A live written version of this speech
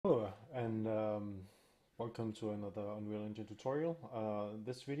Welcome to another Unreal Engine tutorial.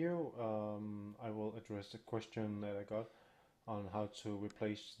 This video I will address a question that I got on how to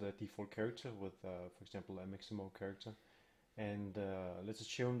replace the default character with, for example, a Mixamo character. And let's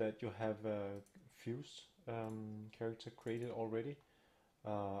assume that you have a Fuse character created already.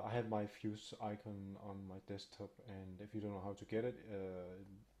 I have my Fuse icon on my desktop, and if you don't know how to get it,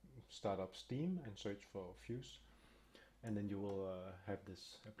 start up Steam and search for Fuse. And then you will have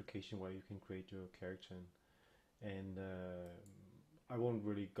this application where you can create your character and I won't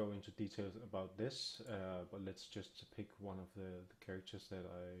really go into details about this, but let's just pick one of the characters that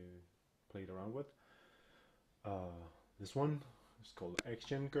I played around with. This one is called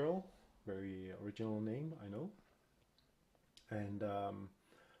Action Girl, very original name, I know. And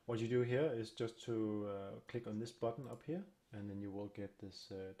what you do here is just to click on this button up here, and then you will get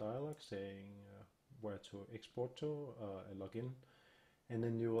this dialog saying where to export to, a login, and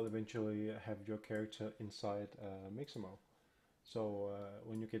then you will eventually have your character inside Mixamo. So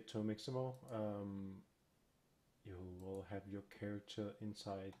when you get to Mixamo, you will have your character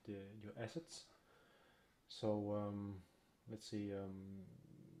inside your assets. So let's see,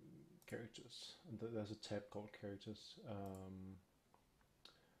 characters. There's a tab called characters,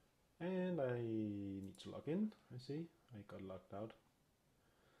 and I need to log in. I see I got logged out.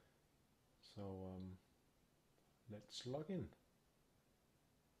 So let's log in.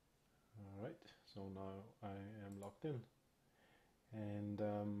 Alright, so now I am logged in. And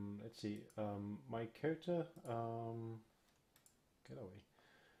let's see, my character, get away,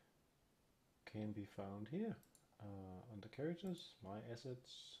 can be found here under characters, my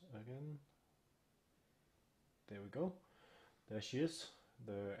assets again. There we go. There she is,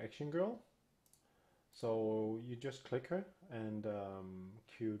 the Action Girl. So you just click her and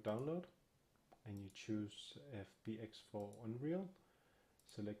queue download, and you choose FBX for Unreal,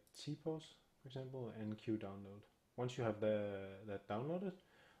 select T-pose for example, and queue download. Once you have that downloaded,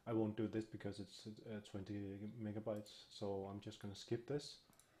 I won't do this because it's 20 megabytes, so I'm just gonna skip this.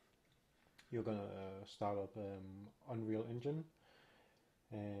 You're gonna start up Unreal Engine,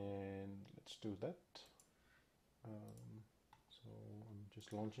 and let's do that. So I'm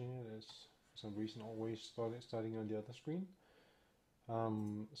just launching it, as for some reason always starting on the other screen.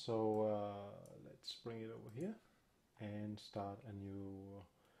 Let's bring it over here and start a new,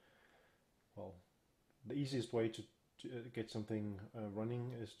 well, the easiest way to get something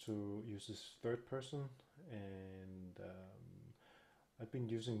running is to use this third person, and I've been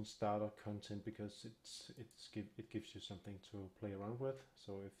using starter content because it gives you something to play around with.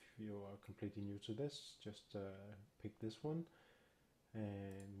 So if you are completely new to this, just pick this one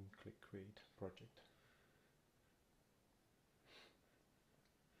and click create project.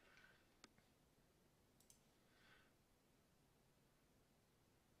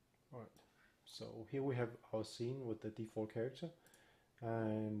 Alright, so here we have our scene with the default character,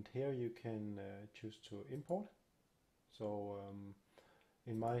 and here you can choose to import. So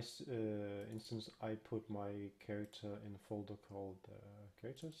in my instance, I put my character in a folder called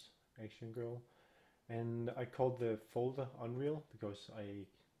characters, Action Girl, and I called the folder Unreal because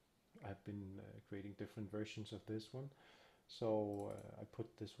I've been creating different versions of this one. So I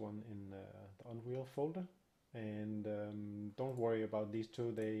put this one in the Unreal folder. And don't worry about these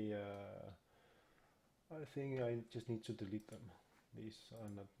two, they I think I just need to delete them. These are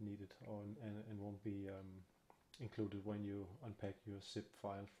not needed and won't be included when you unpack your zip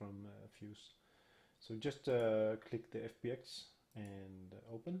file from Fuse. So just click the FBX and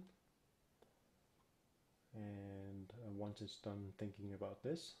open, and once it's done thinking about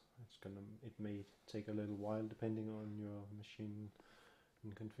this, it may take a little while depending on your machine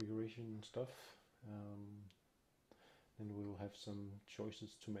and configuration and stuff. And we'll have some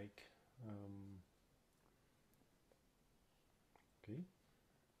choices to make. Okay.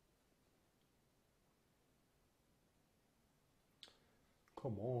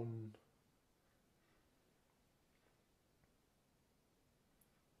 Come on.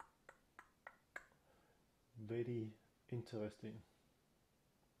 Very interesting.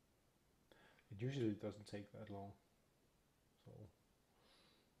 It usually doesn't take that long. So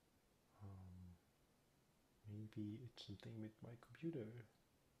maybe it's something with my computer.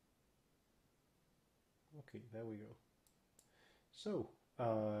 Okay, there we go. So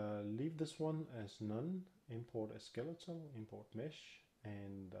leave this one as none, import a skeletal, import mesh,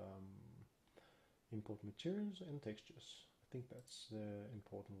 and import materials and textures. I think that's the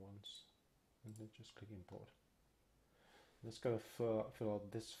important ones. And then just click import. Let's go fill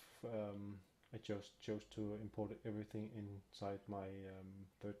out this. I just chose to import everything inside my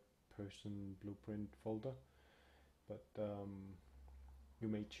third person blueprint folder. But you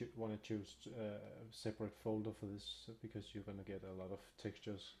may want to choose a separate folder for this because you're going to get a lot of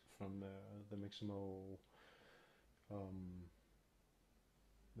textures from the Mixamo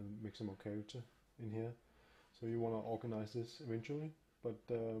character in here. So you want to organize this eventually, but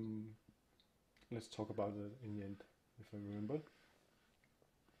let's talk about it in the end, if I remember.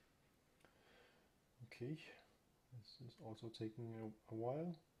 Okay, this is also taking a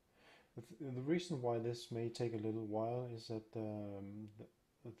while. The reason why this may take a little while is that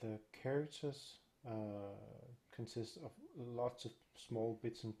the characters consist of lots of small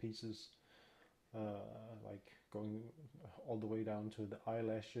bits and pieces, like going all the way down to the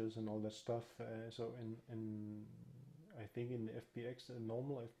eyelashes and all that stuff. So in I think in the FBX, the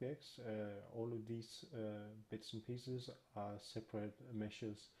normal FBX, all of these bits and pieces are separate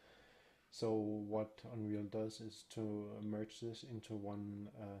meshes. So what Unreal does is to merge this into one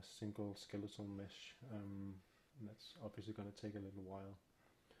single skeletal mesh. And that's obviously going to take a little while.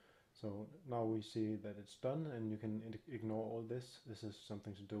 So now we see that it's done, and you can ignore all this. This is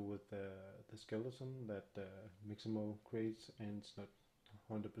something to do with the skeleton that Mixamo creates, and it's not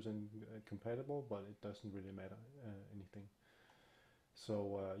 100% compatible, but it doesn't really matter anything.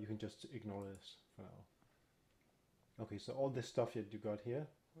 So you can just ignore this for now. Okay, so all this stuff that you got here.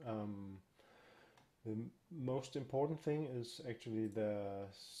 The most important thing is actually the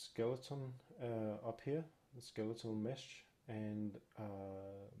skeleton up here, the skeletal mesh, and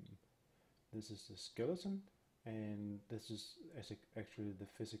this is the skeleton, and this is actually the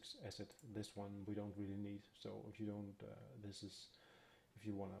physics asset. This one we don't really need. So if you don't, this is if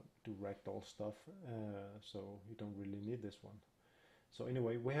you want to do ragdoll stuff. So you don't really need this one. So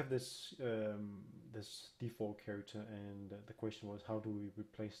anyway, we have this this default character, and the question was, how do we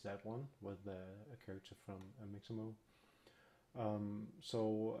replace that one with a character from Mixamo?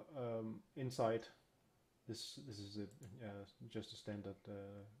 Inside this is just a standard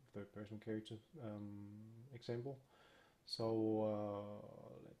third-person character example. So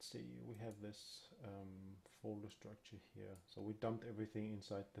let's see, we have this folder structure here. So we dumped everything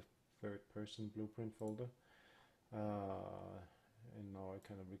inside the third-person blueprint folder. And now I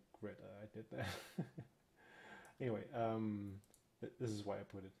kind of regret I did that. Anyway, this is why I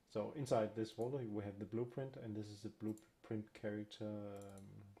put it. So inside this folder we have the blueprint, and this is the blueprint character,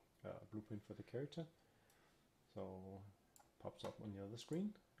 blueprint for the character. So it pops up on the other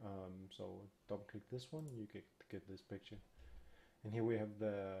screen. So double click this one, you get this picture. And here we have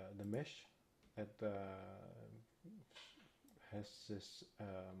the mesh that has this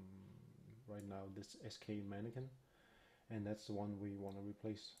right now this SK mannequin. And that's the one we want to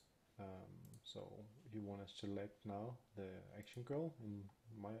replace. So you want to select now the action girl in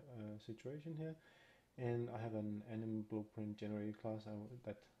my situation here. And I have an anim blueprint generator class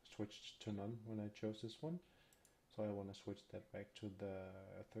that switched to none when I chose this one. So I want to switch that back to the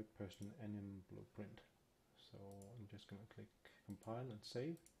third person anim blueprint. So I'm just going to click compile and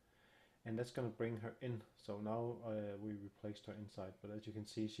save. And that's going to bring her in. So now we replaced her inside. But as you can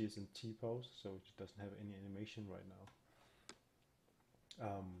see, she's in T-pose, so she doesn't have any animation right now.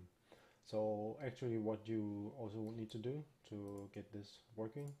 So actually what you also need to do to get this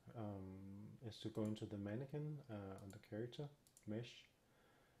working is to go into the mannequin on the character, mesh,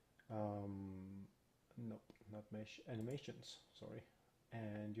 nope, not mesh, animations, sorry,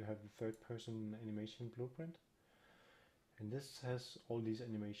 and you have the third person animation blueprint, and this has all these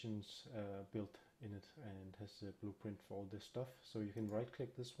animations built in it and has the blueprint for all this stuff. So you can right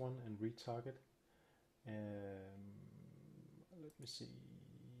click this one and retarget. Let me see,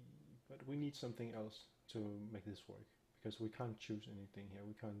 but we need something else to make this work, because we can't choose anything here.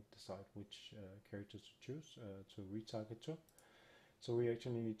 We can't decide which characters to choose to retarget to. So we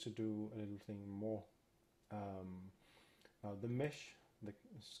actually need to do a little thing more. The mesh, the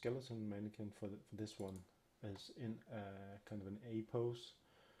skeleton mannequin for this one is in kind of an A pose.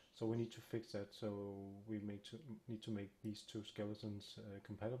 So we need to fix that. So we need to make these two skeletons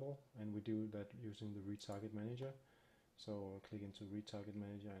compatible, and we do that using the retarget manager. So click into retarget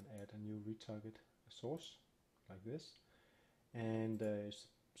manager and add a new retarget source like this, and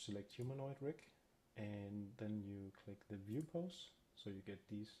select humanoid rig, and then you click the view pose, so you get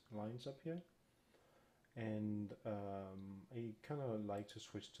these lines up here. And I kind of like to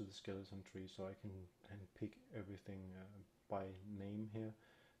switch to the skeleton tree, so I can pick everything by name here.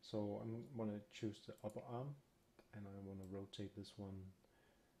 So I'm going to choose the upper arm, and I want to rotate this one.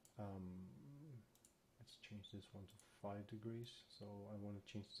 Let's change this one to 5 degrees. So I want to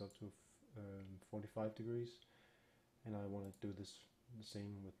change this up to 45 degrees, and I want to do this the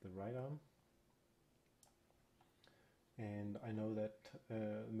same with the right arm. And I know that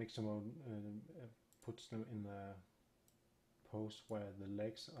Mixamo puts them in a pose where the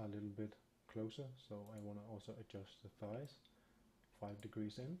legs are a little bit closer, so I want to also adjust the thighs 5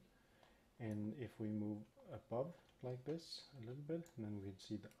 degrees in. And if we move above like this a little bit, then we can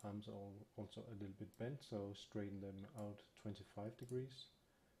see the arms are also a little bit bent, so straighten them out 25 degrees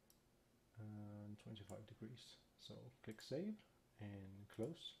and 25 degrees. So click save and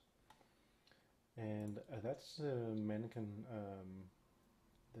close. And that's mannequin,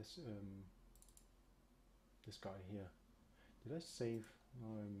 this guy here. Did I save?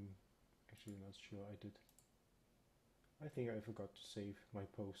 No, I'm actually not sure I did. I think I forgot to save my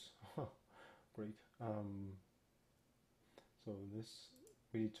pose. Great. So this,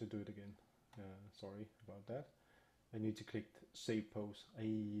 we need to do it again. Sorry about that. I need to click save pose.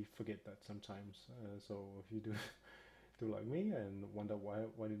 I forget that sometimes. So if you do like me and wonder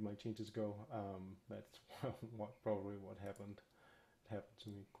why did my changes go, that's probably what happened. It happened to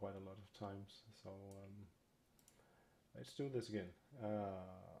me quite a lot of times. So let's do this again.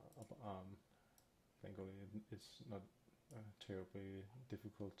 Thankfully it's not a terribly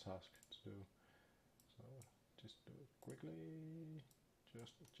difficult task to do. So just do it quickly,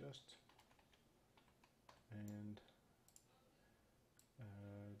 just adjust and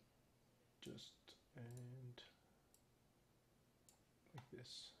like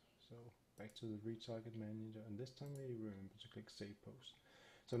this. So back to the retarget manager, and this time we remember to click save pose.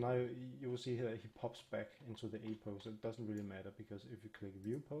 So now you will see here he pops back into the A pose. It doesn't really matter because if you click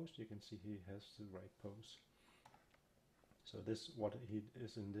view pose, you can see he has the right pose. So this, what he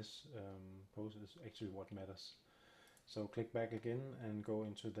is in this pose, is actually what matters. So click back again and go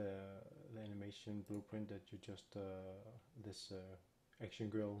into the animation blueprint that you just, this action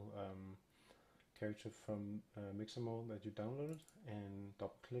girl character from Mixamo that you downloaded, and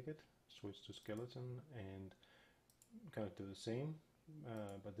double click it, switch to skeleton, and kind of do the same,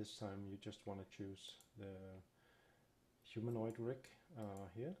 but this time you just want to choose the humanoid rig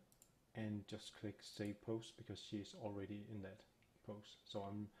here, and just click save pose because she is already in that pose. So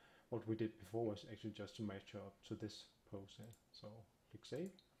what we did before was actually just to match her up to this pose here. So click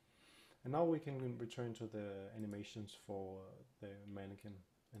save, and now we can return to the animations for the mannequin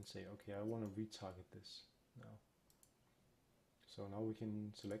and say, okay, I want to retarget this now. So now we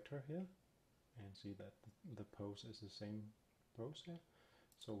can select her here and see that the pose is the same pose here.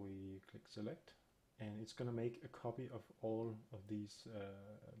 So we click select, and it's going to make a copy of all of these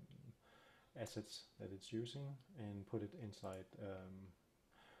assets that it's using and put it inside.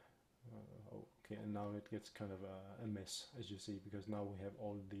 Okay, and now it gets kind of a mess, as you see, because now we have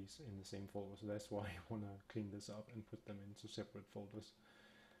all of these in the same folder. So that's why I want to clean this up and put them into separate folders.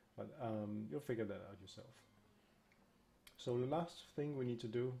 But you'll figure that out yourself. So the last thing we need to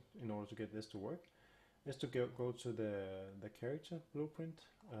do in order to get this to work is to go to the character blueprint,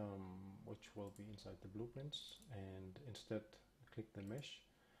 which will be inside the blueprints, and instead click the mesh.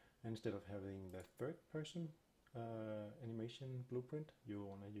 And instead of having the third person animation blueprint, you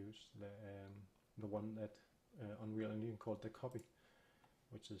want to use the one that Unreal Engine called the copy,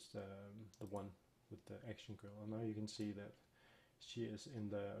 which is the one with the action girl. And now you can see that she is in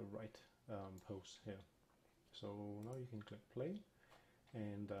the right pose here. So now you can click play,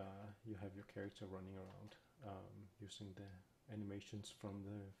 and you have your character running around using the animations from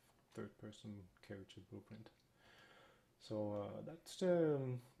the third person character blueprint. So that's a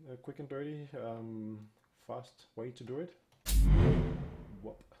quick and dirty, fast way to do it.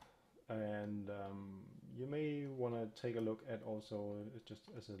 Whoop. And you may want to take a look at also, just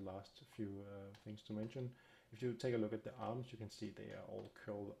as a last few things to mention, if you take a look at the arms, you can see they are all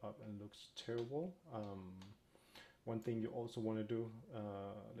curled up and looks terrible. One thing you also want to do,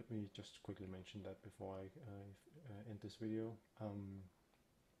 let me just quickly mention that before I end this video.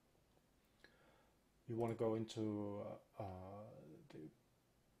 You want to go into the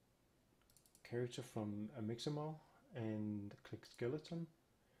character from Mixamo and click skeleton,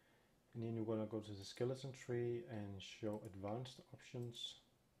 and then you're going to go to the skeleton tree and show advanced options,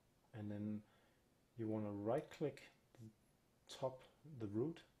 and then you want to right click the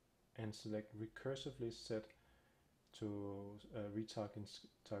root and select recursively set to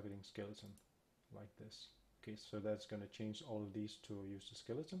targeting skeleton, like this. Okay, so that's going to change all of these to use the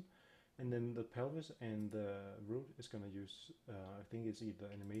skeleton. And then the pelvis and the root is going to use, I think it's either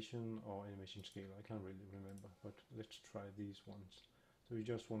animation or animation scale. I can't really remember, but let's try these ones. So you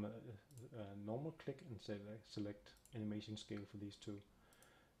just want to normal click and select animation scale for these two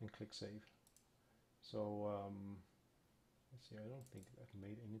and click save. So let's see, I don't think that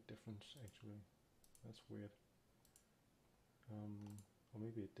made any difference actually. That's weird. Or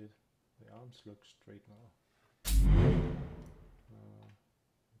maybe it did. The arms look straight now.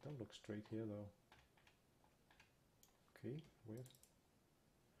 Don't look straight here though. Okay, weird.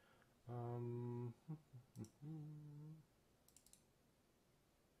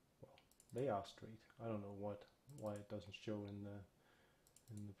 Well, they are straight. I don't know why it doesn't show in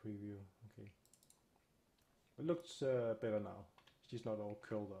the preview. Okay, it looks better now. She's not all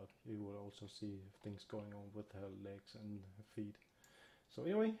curled out. You will also see things going on with her legs and her feet. So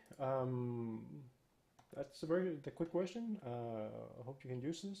anyway, that's the quick version. I hope you can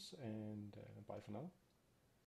use this, and bye for now.